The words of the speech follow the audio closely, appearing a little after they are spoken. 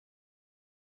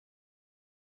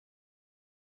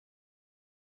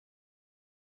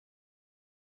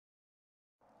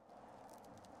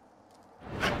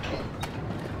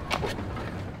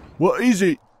What is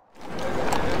it?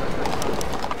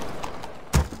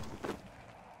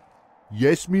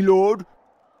 Yes, me lord.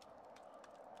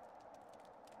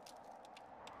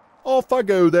 Off I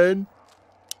go then.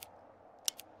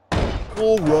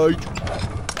 All right.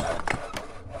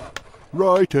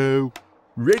 Righto.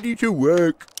 Ready to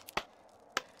work.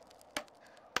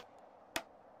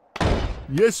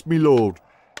 Yes, me lord.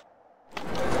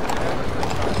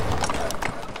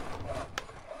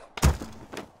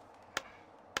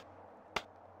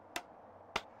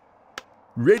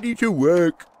 Ready to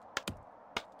work.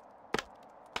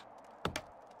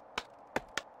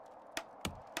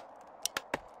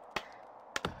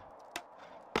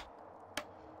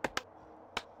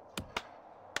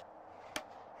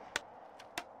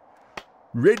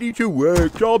 Ready to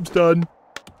work. Job's done.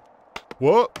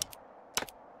 What?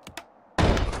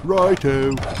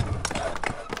 Righto.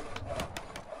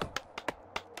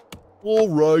 All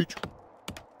right.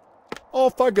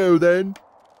 Off I go then.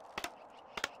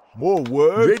 More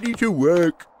work. Ready to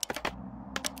work.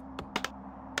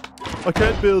 I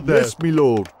can't build that. Yes, me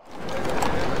lord.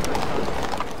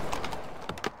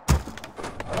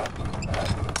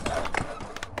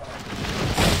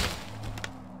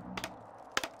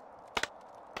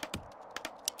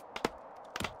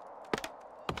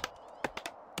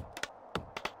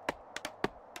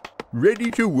 Ready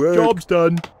to work. Job's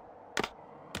done.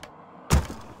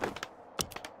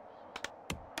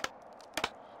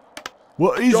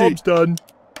 What is Job's it? Done.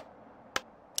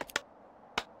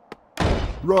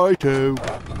 Righto.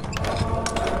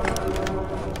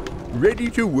 Ready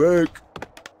to work.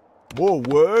 More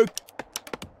work?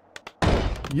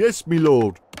 Yes, me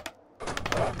lord.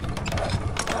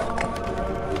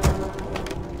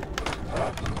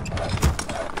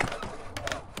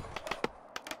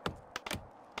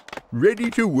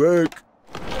 Ready to work.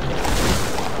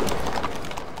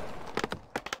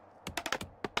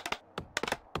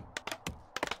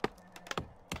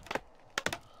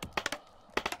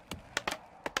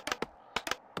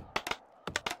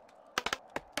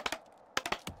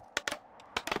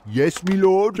 Yes, me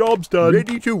lord. Job's done.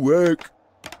 Ready to work.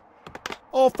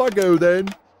 Off I go then.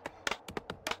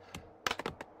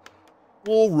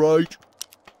 All right.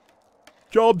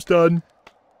 Job's done.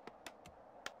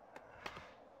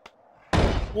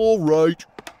 All right.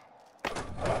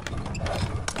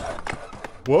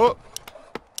 What?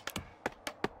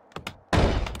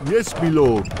 Yes, me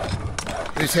lord.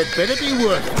 This had better be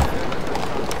worth it.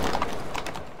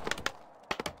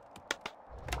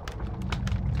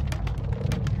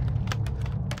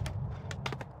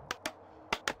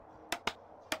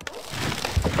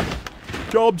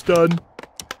 Job's done.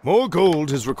 More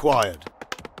gold is required.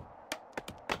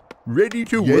 Ready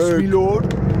to work. Yes, me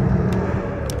lord.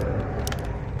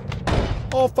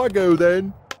 Off I go then.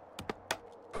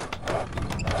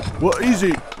 What is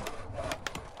it?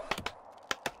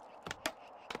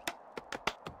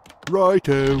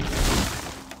 Righto.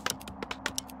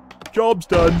 Job's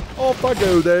done. Off I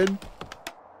go then.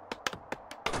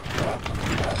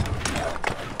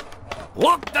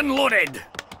 Locked and loaded.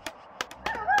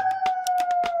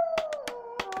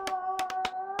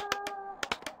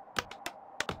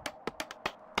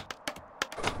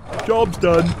 Job's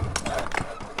done.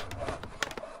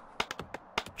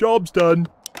 Job's done.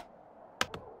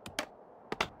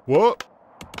 What?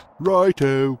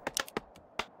 Righto.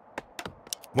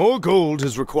 More gold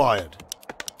is required.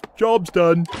 Job's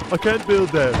done. I can't build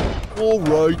that. All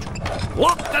right.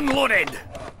 Locked and loaded.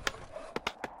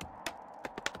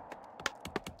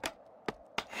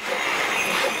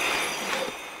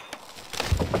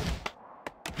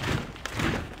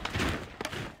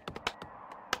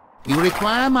 You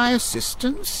require my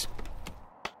assistance?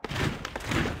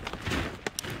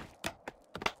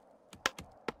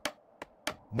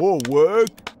 More work?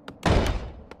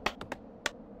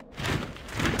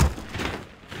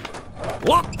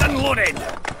 Locked and loaded.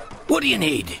 What do you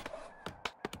need?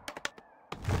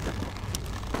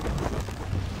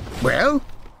 Well?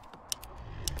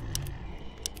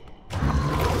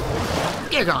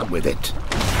 Get on with it.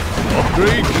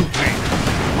 Upgrade complete.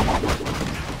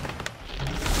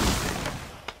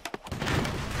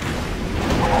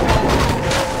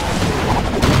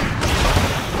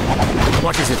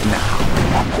 What is it now?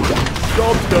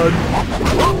 Job's done.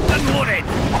 Locked and loaded.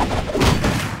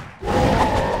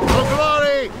 For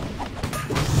glory!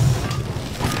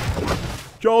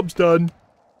 Job's done.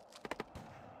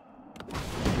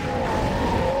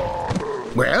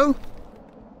 Well?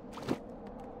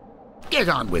 Get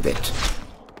on with it.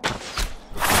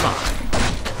 Fine.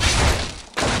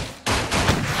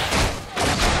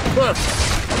 Perfect.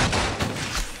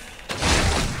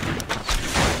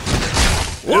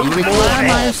 You require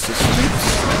my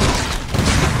assistance?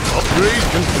 Upgrade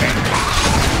complete.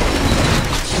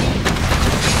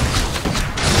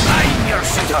 I'm your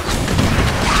shooter.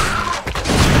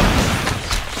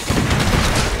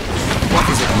 What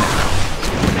is it now?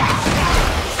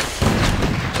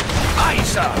 Aye,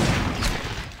 sir.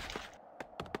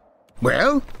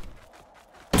 Well,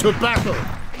 to battle.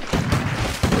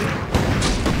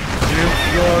 In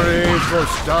glory for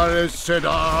Staris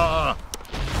Sedar.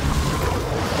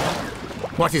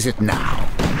 What is it now?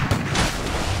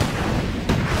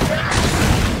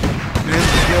 In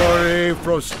glory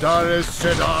for Staris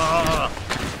Sedar.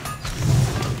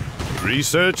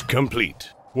 Research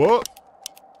complete. What?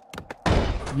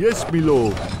 Yes, my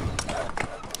lord.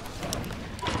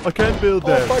 I can't build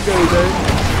that. Off I go then.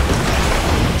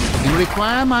 You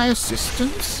require my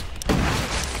assistance?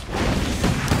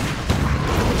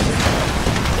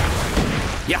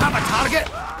 You have a target?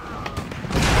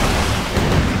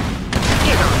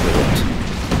 Get on with it.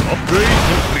 Upgrade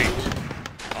complete.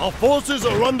 Our forces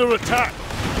are under attack.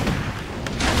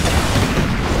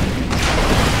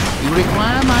 You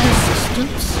require my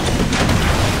assistance?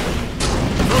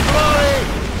 For glory!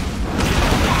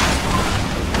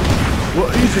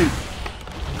 What is it?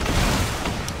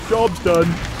 Job's done.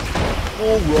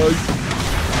 All right.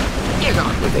 Get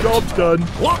on with it. Job's done.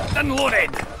 Locked and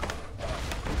loaded.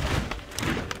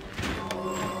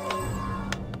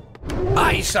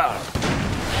 Aye, sir.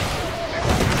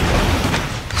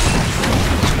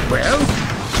 Well,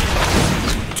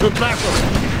 to battle.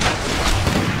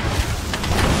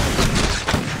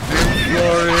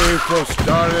 Glory for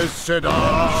Staris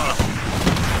Sedar.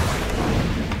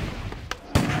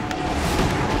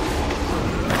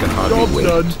 I can hardly Job's wait.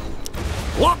 done.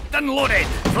 Locked and loaded.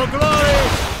 For glory!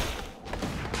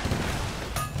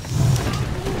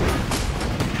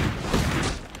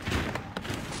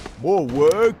 More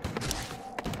work?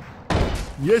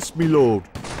 Yes, my lord.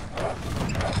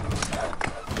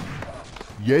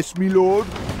 Yes, my lord.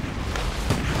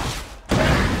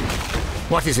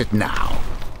 What is it now?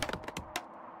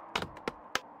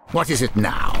 What is it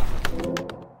now?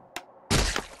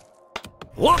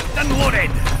 Locked and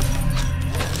loaded.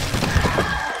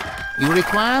 You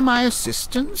require my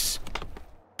assistance?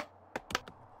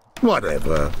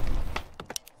 Whatever.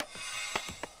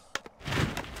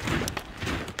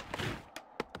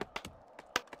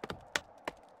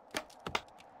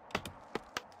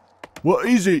 What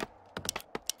is it?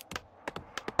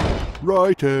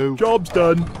 Righto. Job's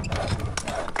done.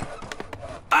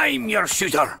 I'm your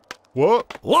shooter.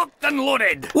 What? Locked and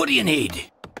loaded. What do you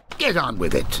need? Get on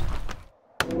with it.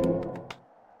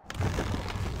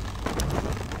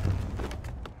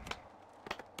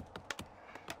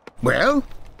 Well,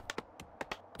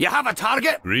 You have a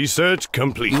target? Research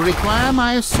complete. you require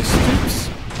my assistance?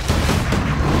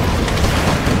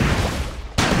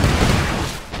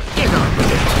 Get on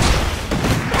with it.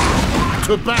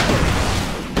 To battle.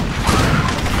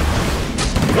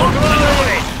 Locked and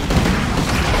loaded.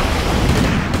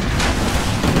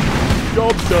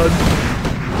 Job's done.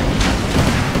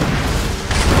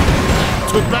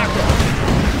 To battle.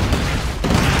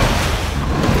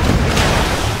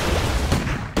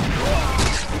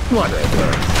 Whatever.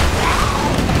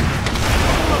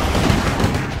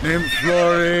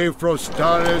 Nymphlory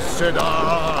Frostaris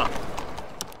Sedar.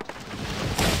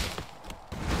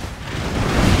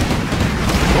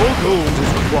 All gold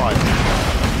is required.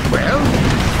 Well,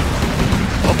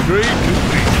 Upgrade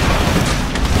complete.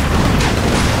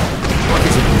 what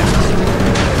is it now?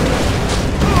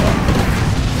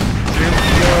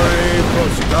 Nymphlory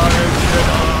Frostaris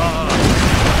Sedar.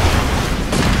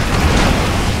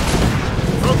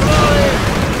 For glory!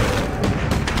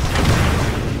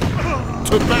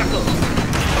 To battle.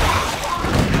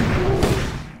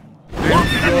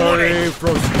 Nymphlory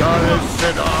Frostaris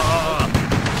Sedar.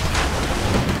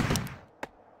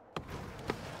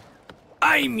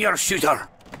 I'm your shooter.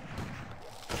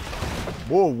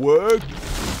 More work?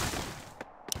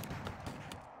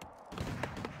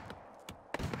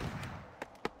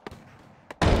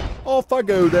 Off I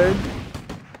go then.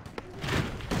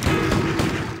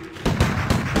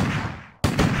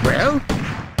 Well,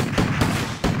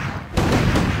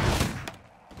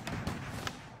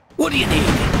 What do you need?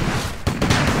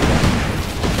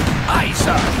 Aye,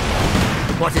 sir.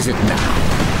 what is it now?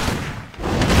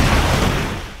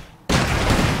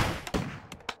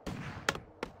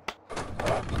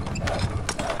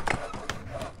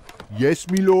 Yes,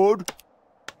 me lord.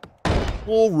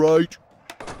 All right.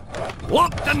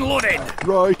 Locked and loaded.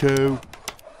 Righto.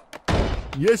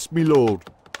 Yes, me lord.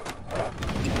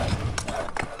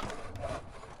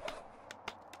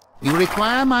 You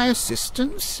require my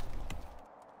assistance?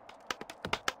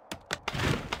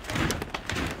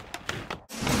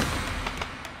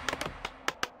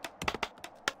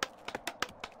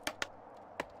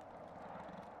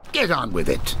 Get on with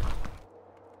it.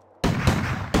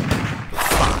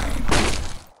 Fine.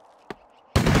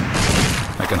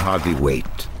 I can hardly wait.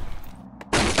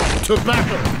 To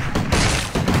battle!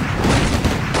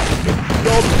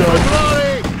 Job's done.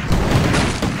 Glory!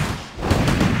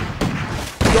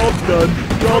 Job's done.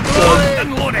 Job's done. Locked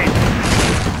and loaded!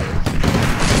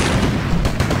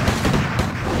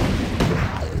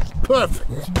 Perfect.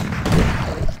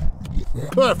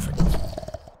 Perfect.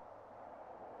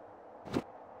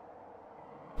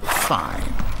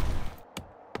 Fine.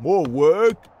 More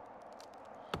work?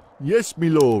 Yes, me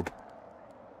lord.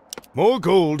 More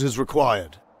gold is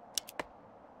required.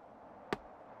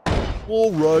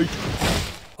 All right.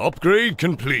 Upgrade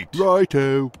complete.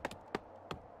 Righto.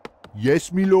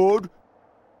 Yes, me lord.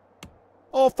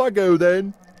 Off I go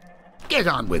then. Get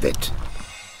on with it.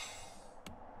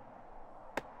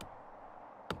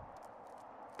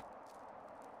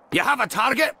 You have a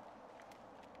target?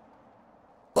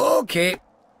 Okay.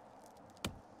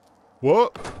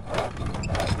 What?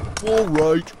 All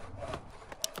right.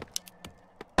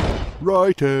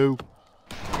 Righto.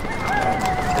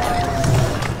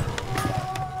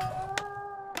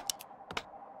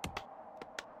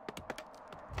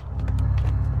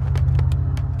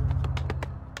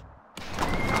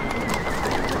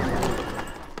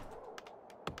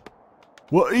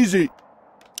 What is it?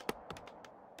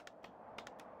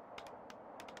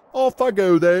 Off I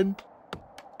go then.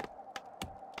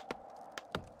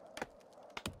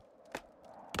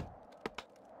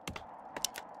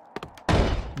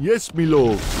 Yes, me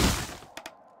lord.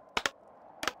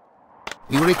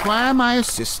 You require my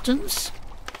assistance?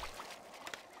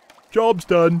 Job's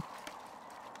done.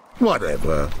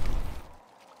 Whatever.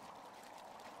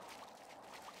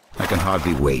 I can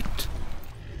hardly wait.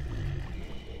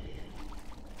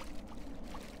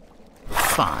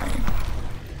 Fine.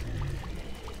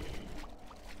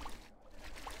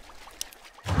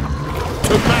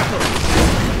 To battle!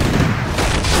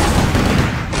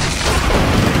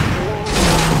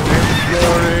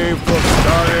 Glory for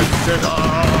Starry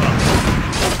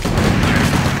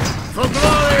For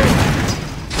glory!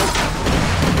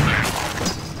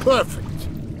 Perfect.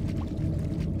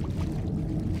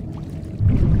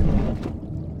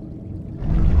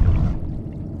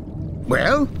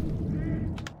 Well?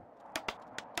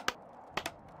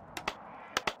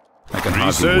 I can hardly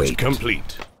Research wait.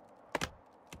 complete.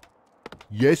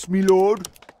 Yes, me lord.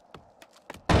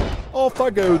 Off I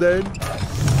go then.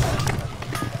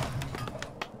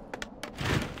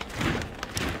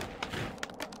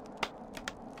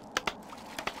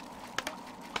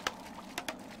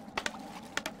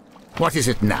 What is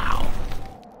it now?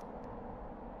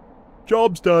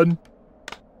 Job's done.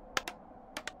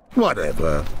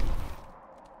 Whatever.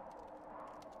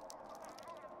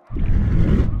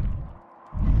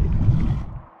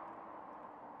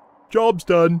 Job's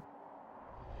done.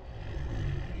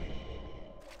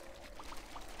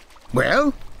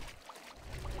 Well?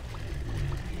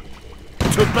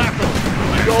 To battle.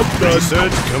 Job's done.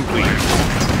 Research complete.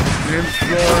 In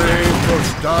glory for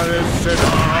Starry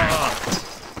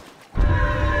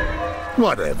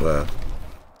Whatever.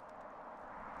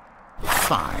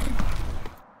 Fine.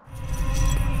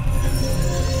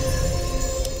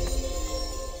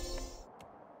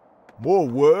 More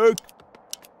work?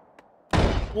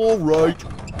 All right.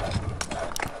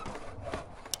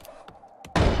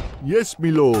 Yes,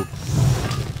 me lord.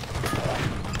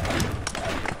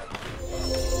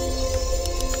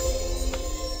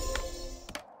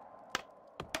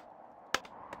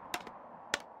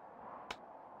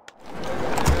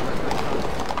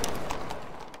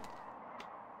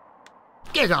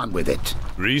 Get on with it.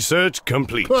 Research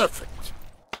complete. Perfect.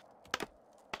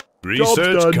 Job's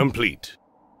done. Research complete.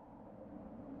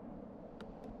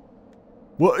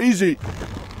 What is it?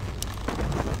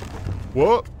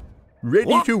 What? Ready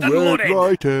Locked to and work, loaded.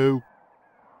 righto.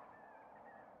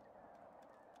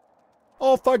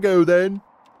 Off I go then.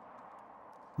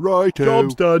 Righto.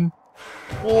 Job's done.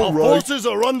 All Our right. forces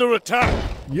are under attack.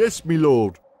 Yes, me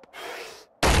lord.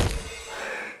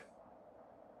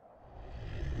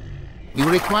 You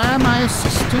require my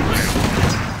assistance?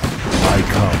 I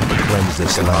come to cleanse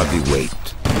this Can land. hardly wait.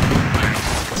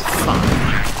 Fine.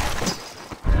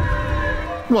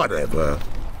 Whatever.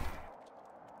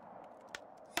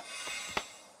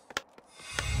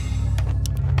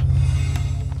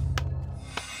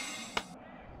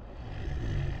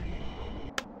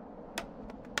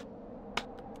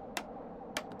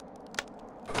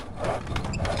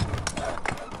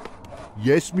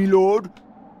 Yes, me lord.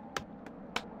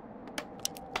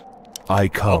 I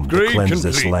come to Upgrade cleanse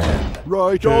this complete. land.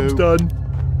 Right. Job's done.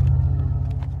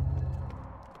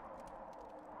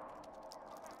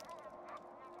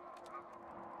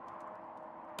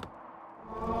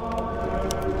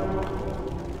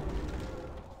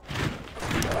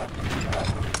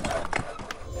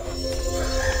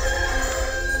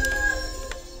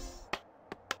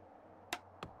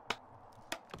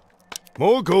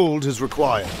 More gold is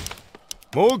required.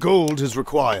 More gold is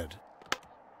required.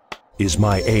 Is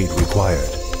my aid required?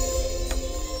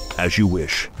 As you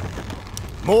wish.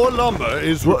 More lumber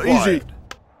is What is required.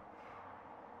 it?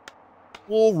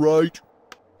 All right.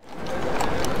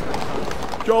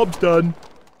 Job's done.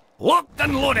 Locked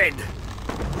and loaded.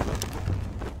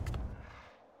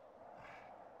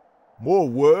 More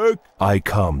work? I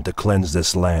come to cleanse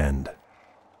this land.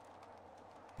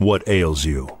 What ails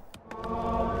you?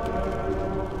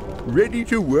 Ready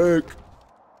to work.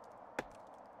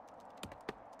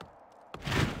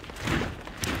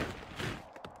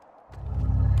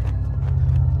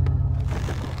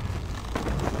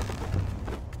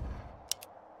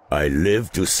 I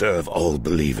live to serve all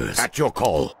believers. At your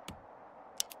call.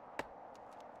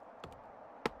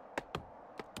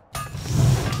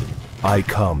 I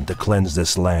come to cleanse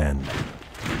this land.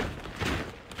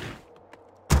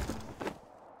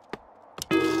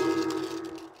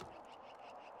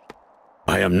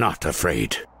 I am not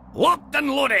afraid. Locked and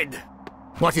loaded.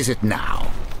 What is it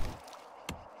now?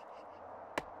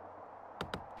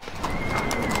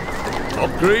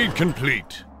 Upgrade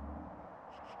complete.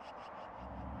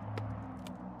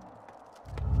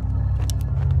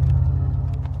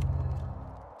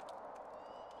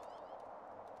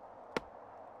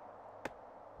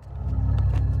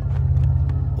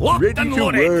 Locked Ready and to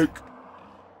loaded. work.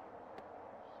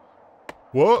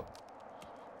 What?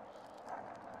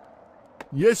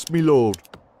 Yes, me lord.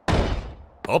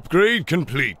 Upgrade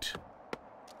complete.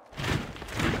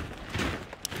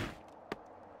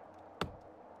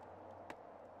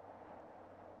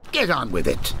 Get on with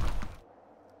it.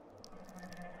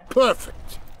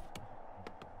 Perfect.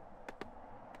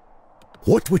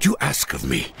 What would you ask of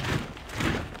me?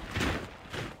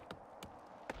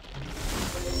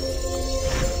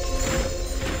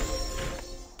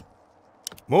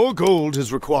 More gold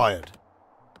is required.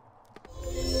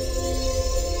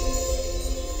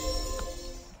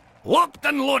 Locked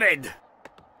and loaded.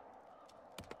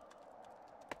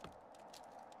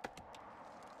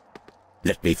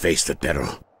 Let me face the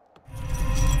peril.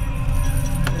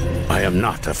 I am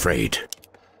not afraid.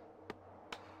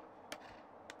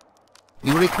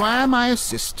 You require my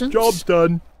assistance? Job's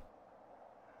done.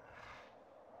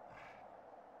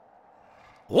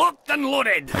 Locked and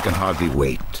loaded. I can hardly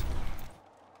wait.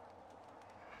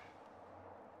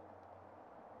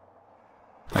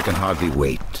 I can hardly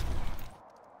wait.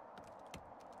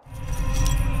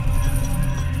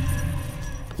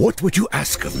 What would you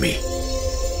ask of me?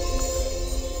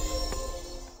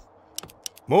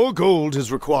 More gold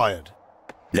is required.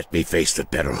 Let me face the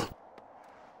peril.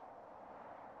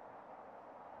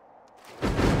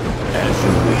 As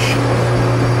you wish.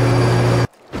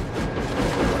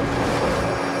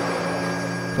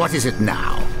 What is it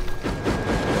now?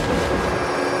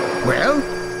 Well?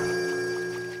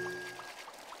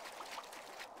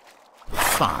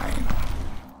 Fine.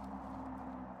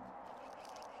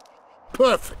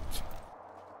 Perfect.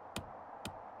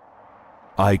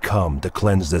 I come to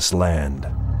cleanse this land.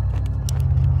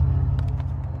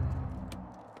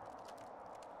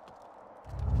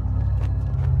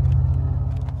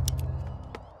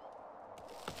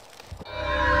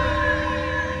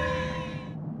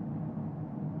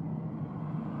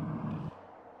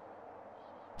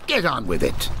 Get on with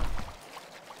it.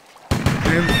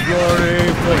 In glory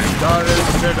for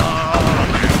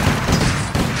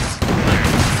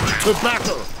To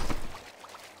battle!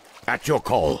 At your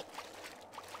call.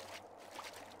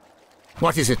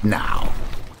 What is it now?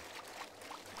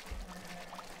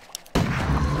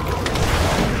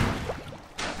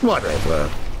 Whatever.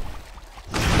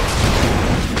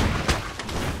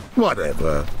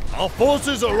 Whatever. Our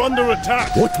forces are under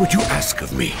attack. What would you ask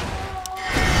of me?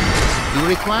 You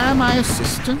require my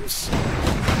assistance?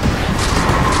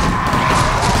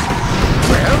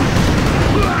 Well?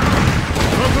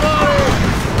 For glory!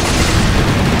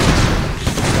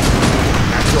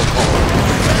 At your call.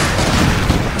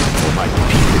 For my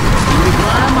people. You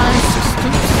require my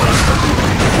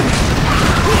assistance?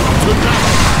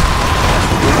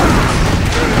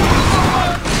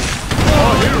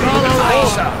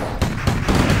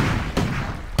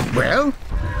 Well?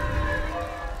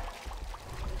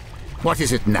 What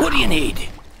is it now? What do you need?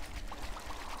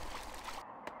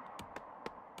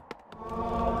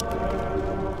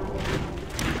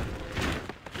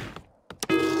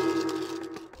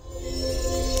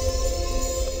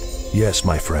 Yes,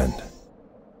 my friend.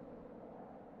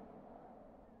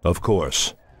 Of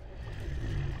course.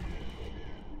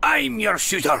 I'm your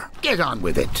shooter. Get on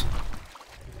with it.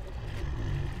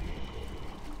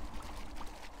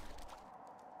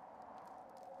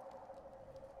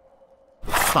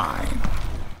 Fine.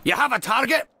 You have a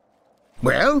target?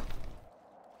 Well?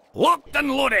 Locked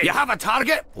and loaded. You have a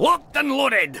target? Locked and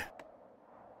loaded.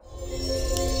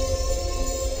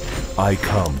 I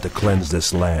come to cleanse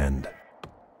this land.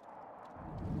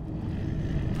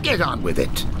 Get on with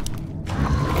it.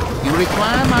 You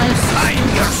require my assistance?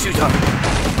 I'm your shooter.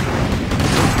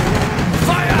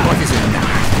 Fire! What is it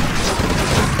now?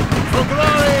 For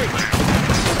glory!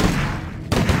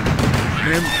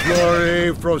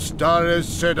 Implore Frostaris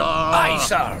Sedar! Aye,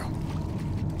 sir.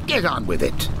 Get on with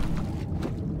it.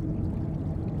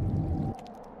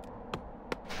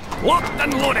 Locked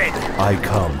and loaded. I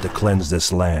come to cleanse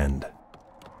this land.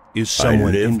 Is I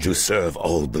someone live injured? to serve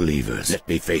all believers. Let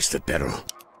me face the peril.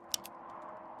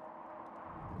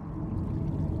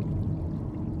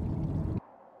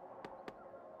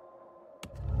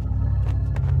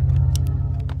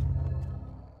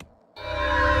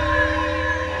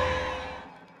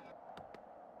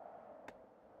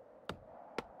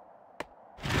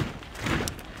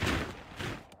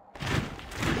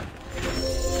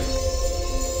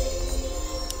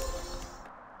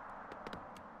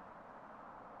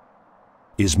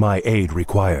 Is my aid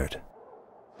required?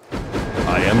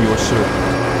 I am your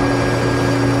servant.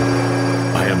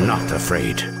 I am not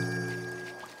afraid.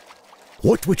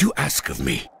 What would you ask of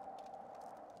me?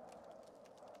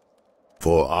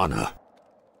 For honor.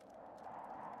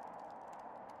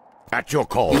 At your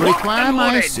call. You require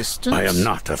my assistance? I am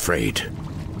not afraid.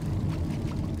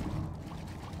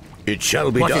 It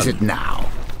shall be done. What is it now?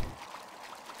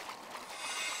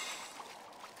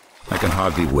 I can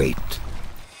hardly wait.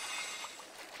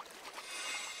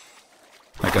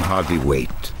 I can hardly wait.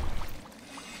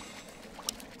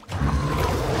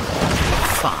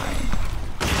 Fine.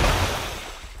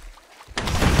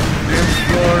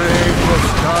 Implore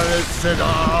Frostaris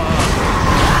Sedar!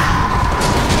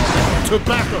 To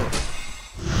battle!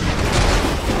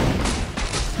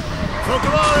 For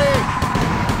glory!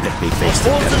 Let me face the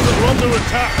Forces devil. are under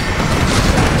attack.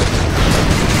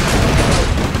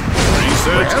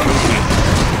 Research complete.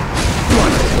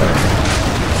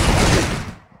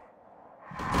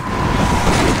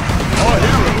 Our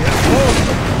hero has fallen.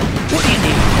 What do you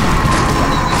need?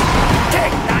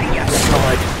 Take that, you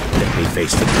sword. Let me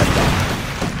face the devil.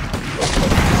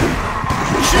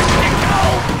 Shoot the cow!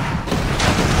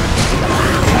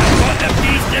 I've got the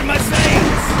beast in my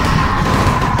sights.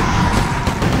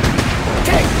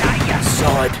 Take that, you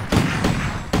sword.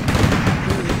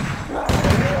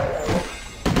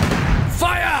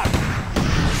 Fire!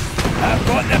 I've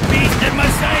got the beast in my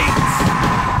sights.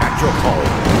 At your call.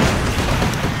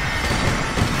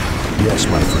 Yes,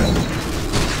 my friend.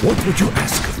 What would you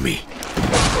ask of me?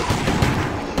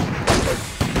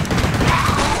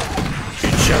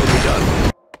 It shall be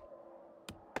done.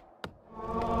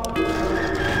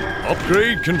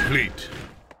 Upgrade complete.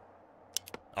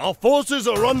 Our forces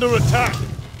are under attack.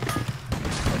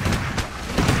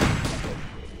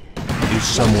 Is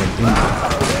someone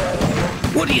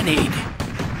injured? What do you need?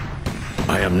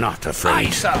 I am not afraid. Aye,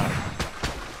 sir.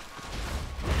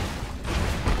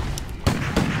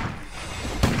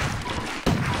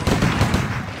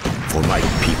 For my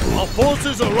people, Our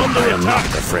forces are under I am attack.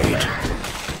 not afraid.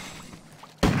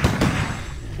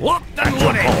 Locked and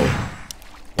loaded.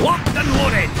 Locked and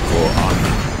loaded. For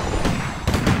honor.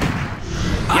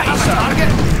 I have a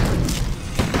target.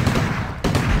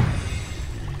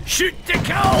 Shoot to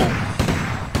kill.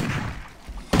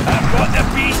 I've got the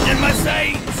beast in my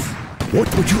sights. What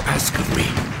would you ask of me?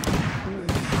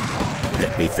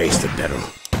 Let me face the peril.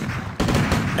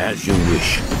 As you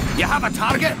wish. You have a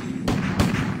target?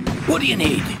 What do you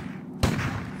need?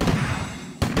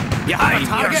 You have a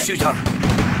target? Your shooter.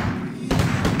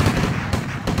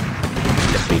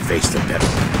 Let me face the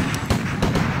peril.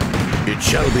 It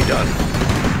shall be done.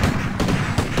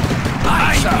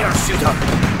 I'm your shooter.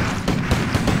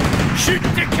 Shoot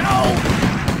the cow!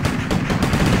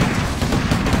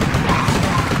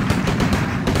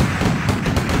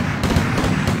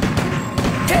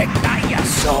 Take that, you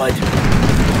sword!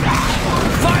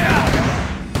 Fire!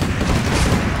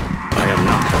 I am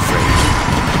not afraid.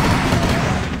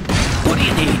 What do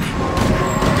you need?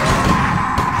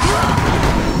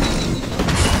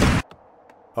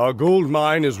 Our gold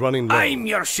mine is running low. I'm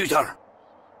your shooter.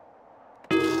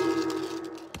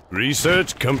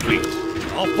 Research complete.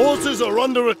 Our forces are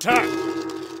under attack.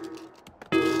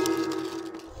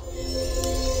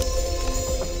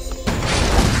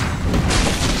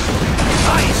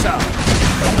 Aye, sir.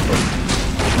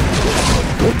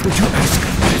 What would you ask?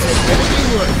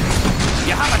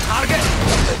 You have a target?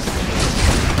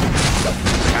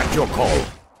 At your call.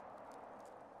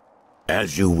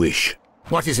 As you wish.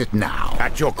 What is it now?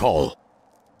 At your call.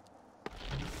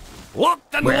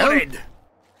 Locked and Well? loaded.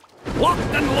 Locked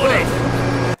and loaded!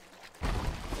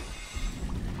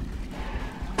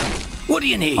 What do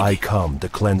you need? I come to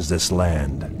cleanse this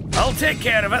land. I'll take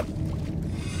care of it.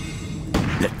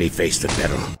 Let me face the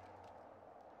peril.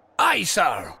 Aye,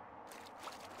 sir.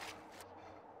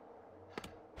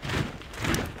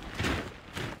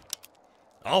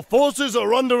 Our forces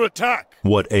are under attack.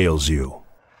 What ails you?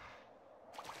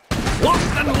 Locked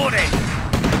and loaded!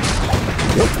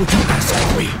 What would you ask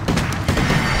of me?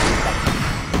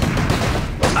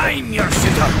 I'm your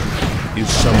shooter. Is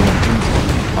someone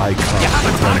injured? I come You have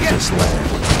a to cleanse target? this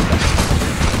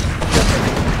land.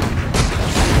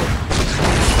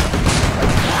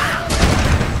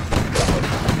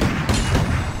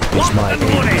 Is Locked my and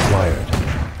aid loaded. required?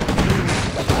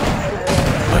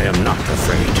 I am not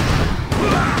afraid.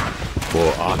 For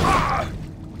honor.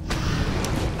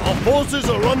 Our forces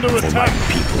are under For my attack.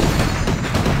 people.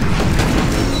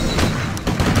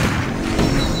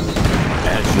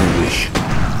 As you wish.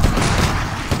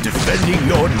 Defending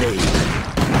your name.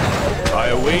 I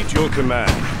await your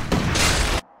command.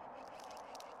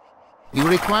 You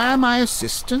require my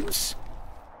assistance?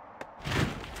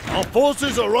 Our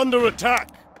forces are under attack.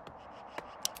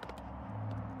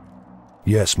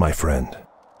 Yes, my friend.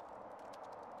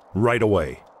 Right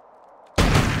away.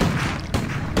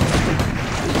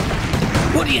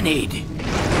 What do you need?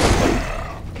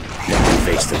 Let me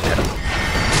face the devil.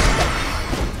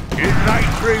 Did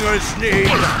Lightbringers need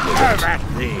have at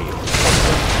thee?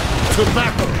 To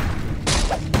battle!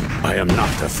 I am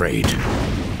not afraid.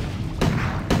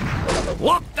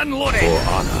 Locked and loaded! For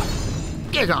honor.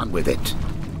 Get on with it.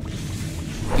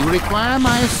 You require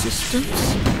my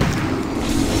assistance?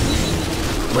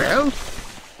 Well?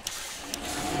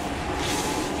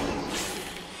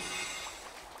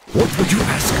 What would you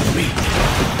ask of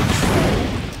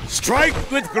me?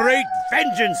 Strike with great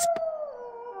vengeance!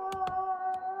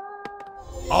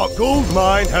 Our gold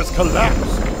mine has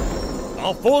collapsed.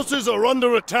 Our forces are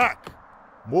under attack.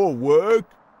 More work?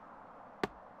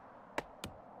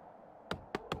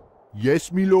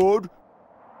 Yes, me lord.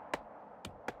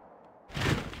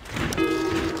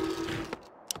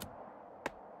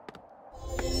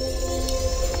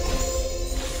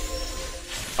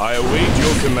 I await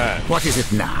your command. What is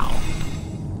it now?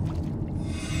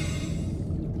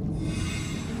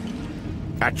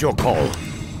 At your call.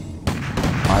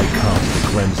 I come to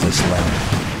cleanse this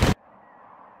land.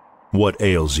 What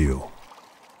ails you?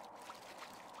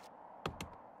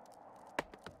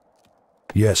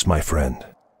 Yes, my friend.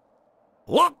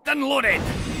 Locked and loaded!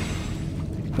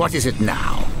 What is it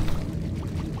now?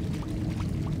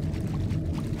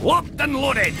 Locked and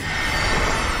loaded!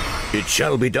 It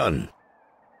shall be done.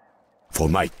 For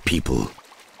my people.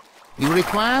 You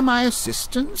require my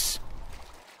assistance?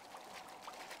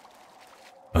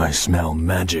 I smell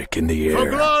magic in the For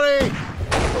air. glory!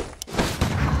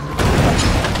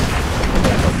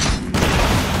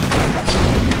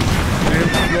 In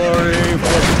glory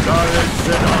for Scarlet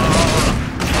Sinner.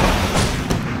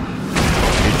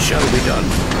 It shall be done.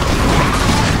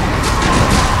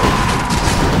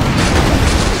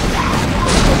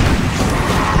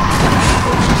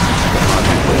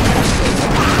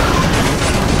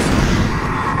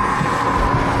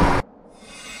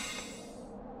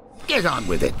 Get on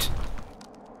with it.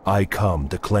 I come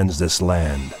to cleanse this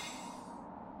land.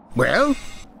 Well?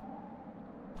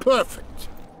 Perfect.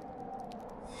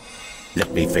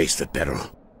 Let me face the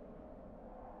peril.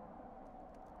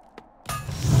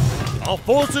 Our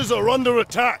forces are under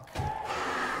attack.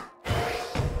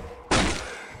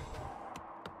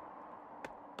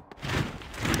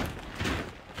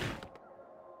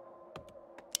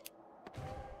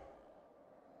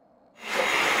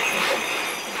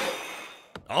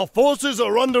 Our forces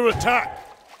are under attack.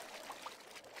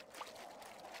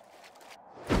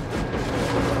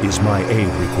 Is my aid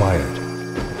required?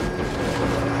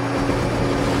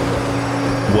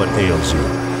 What ails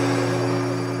you?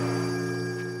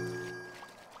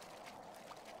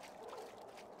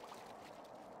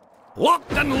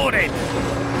 Locked and loaded!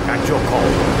 At your call.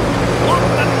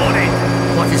 Locked and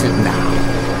loaded! What is it now?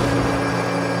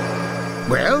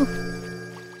 Well?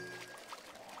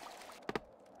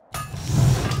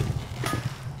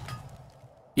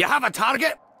 You have a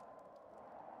target?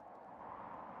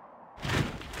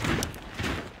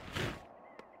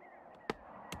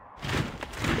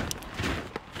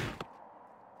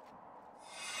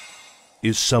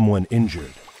 Is someone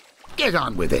injured? Get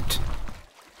on with it.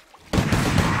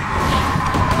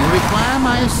 You require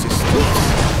my assistance?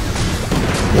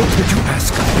 What would you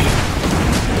ask of me?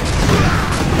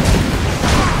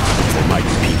 For my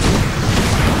people.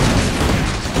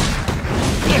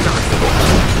 Get on with it.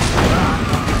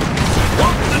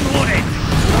 Locked and loaded!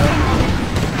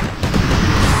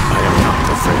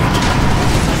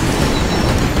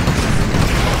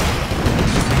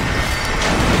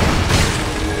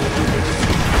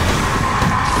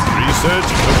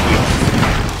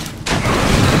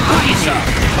 Aye, sir.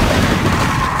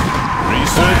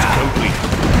 Research complete.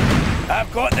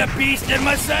 I've got the beast in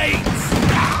my sights.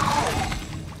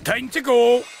 Time to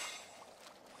go.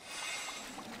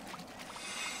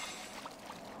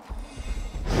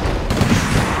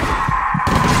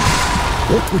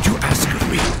 What would you ask of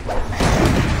me?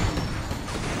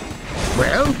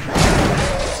 Well?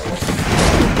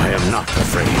 I am not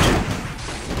afraid.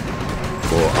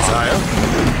 For Sire?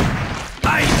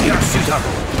 I'm your shooter.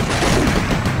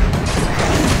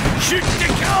 Shoot to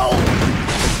kill!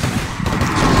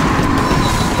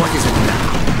 what is it now?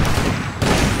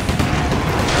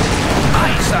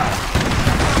 Aye, sir.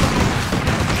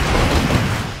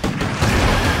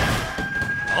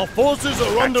 Our forces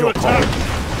are under attack.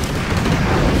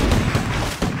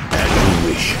 As you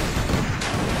wish.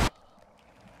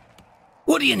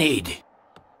 What do you need?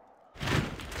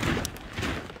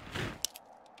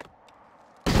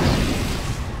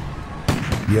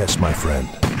 Yes, my friend.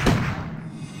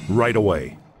 Right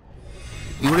away.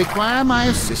 You require my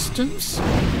assistance?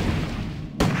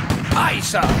 Aye,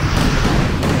 sir.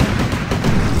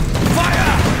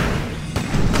 Fire!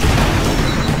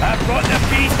 I've got the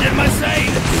beast in my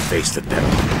sights. Let me face the devil.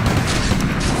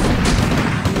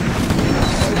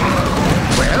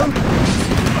 Well?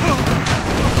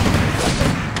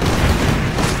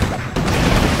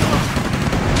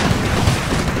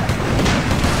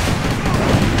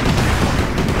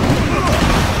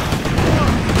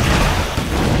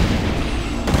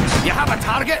 You have a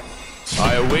target?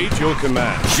 I await your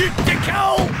command. Shoot to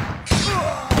kill!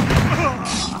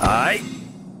 Aye.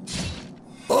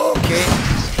 Okay.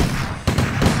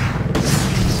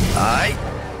 Aye.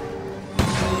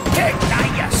 Take that,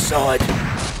 you sword.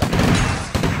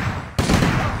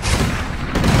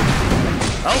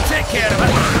 I'll take care of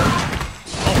it.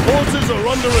 Our forces are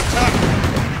under attack.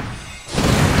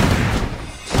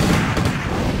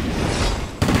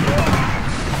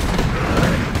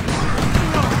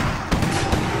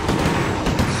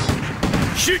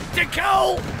 Shoot to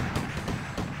kill!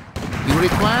 You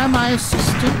require my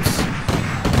assistance?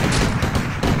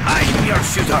 I'm your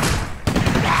shooter.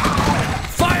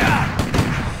 Fire!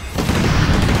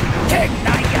 Take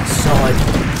that, you sword.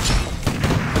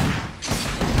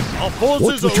 Our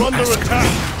forces What would are you under ask of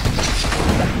attack.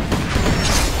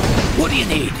 What do you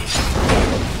need?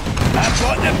 I've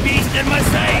got the beast in my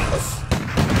sights.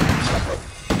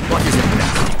 What is it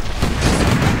now?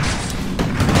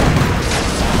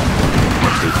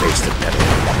 Let me face the devil.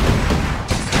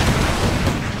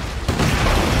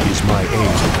 Is my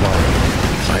aid required?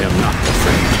 I am not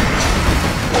afraid.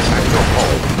 At your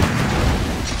home.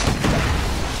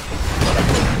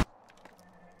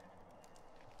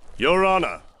 Your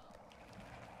Honor.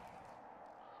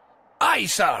 Aye,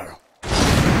 sir.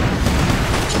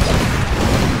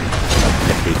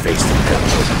 Let me face the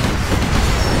devil.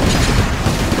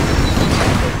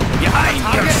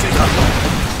 I'm your shooter.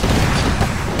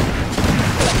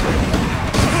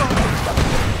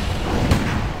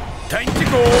 Time to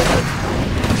go.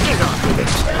 Get on with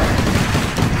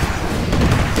it.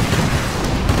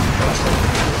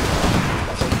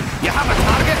 You have a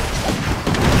target?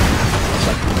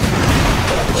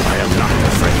 I am not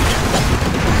afraid.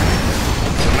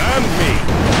 Command me.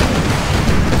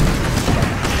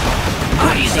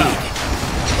 Aye, sir.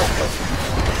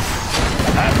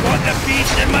 I've got the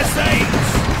beast in my sights.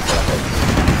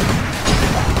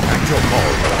 At your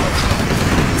call.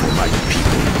 For my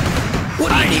people. What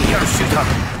do you need, your shooter?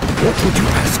 What would you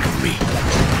ask of me?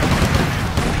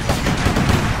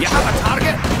 You have a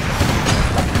target?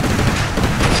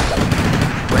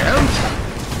 Well?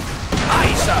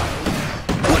 Aye, sir.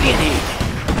 What do you need?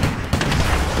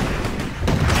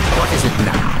 What is it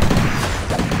now?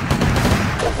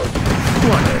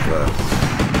 Whatever.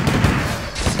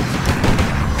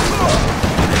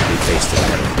 Let me face the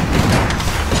devil.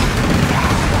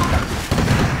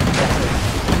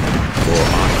 For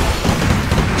honor.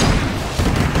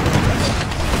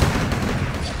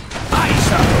 Aye,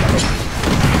 sir.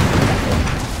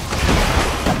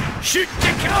 Shoot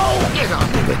to kill! Get on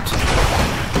with it.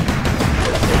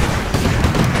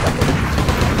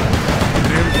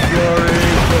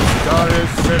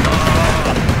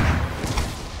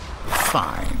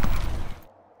 Fine.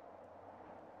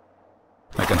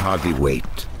 I can hardly wait.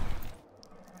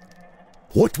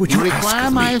 What would you ask require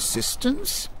of my me?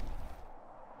 assistance?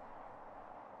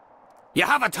 You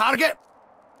have a target?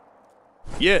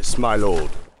 Yes, my lord.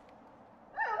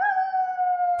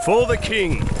 For the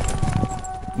king.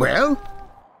 Well?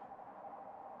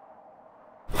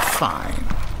 Fine.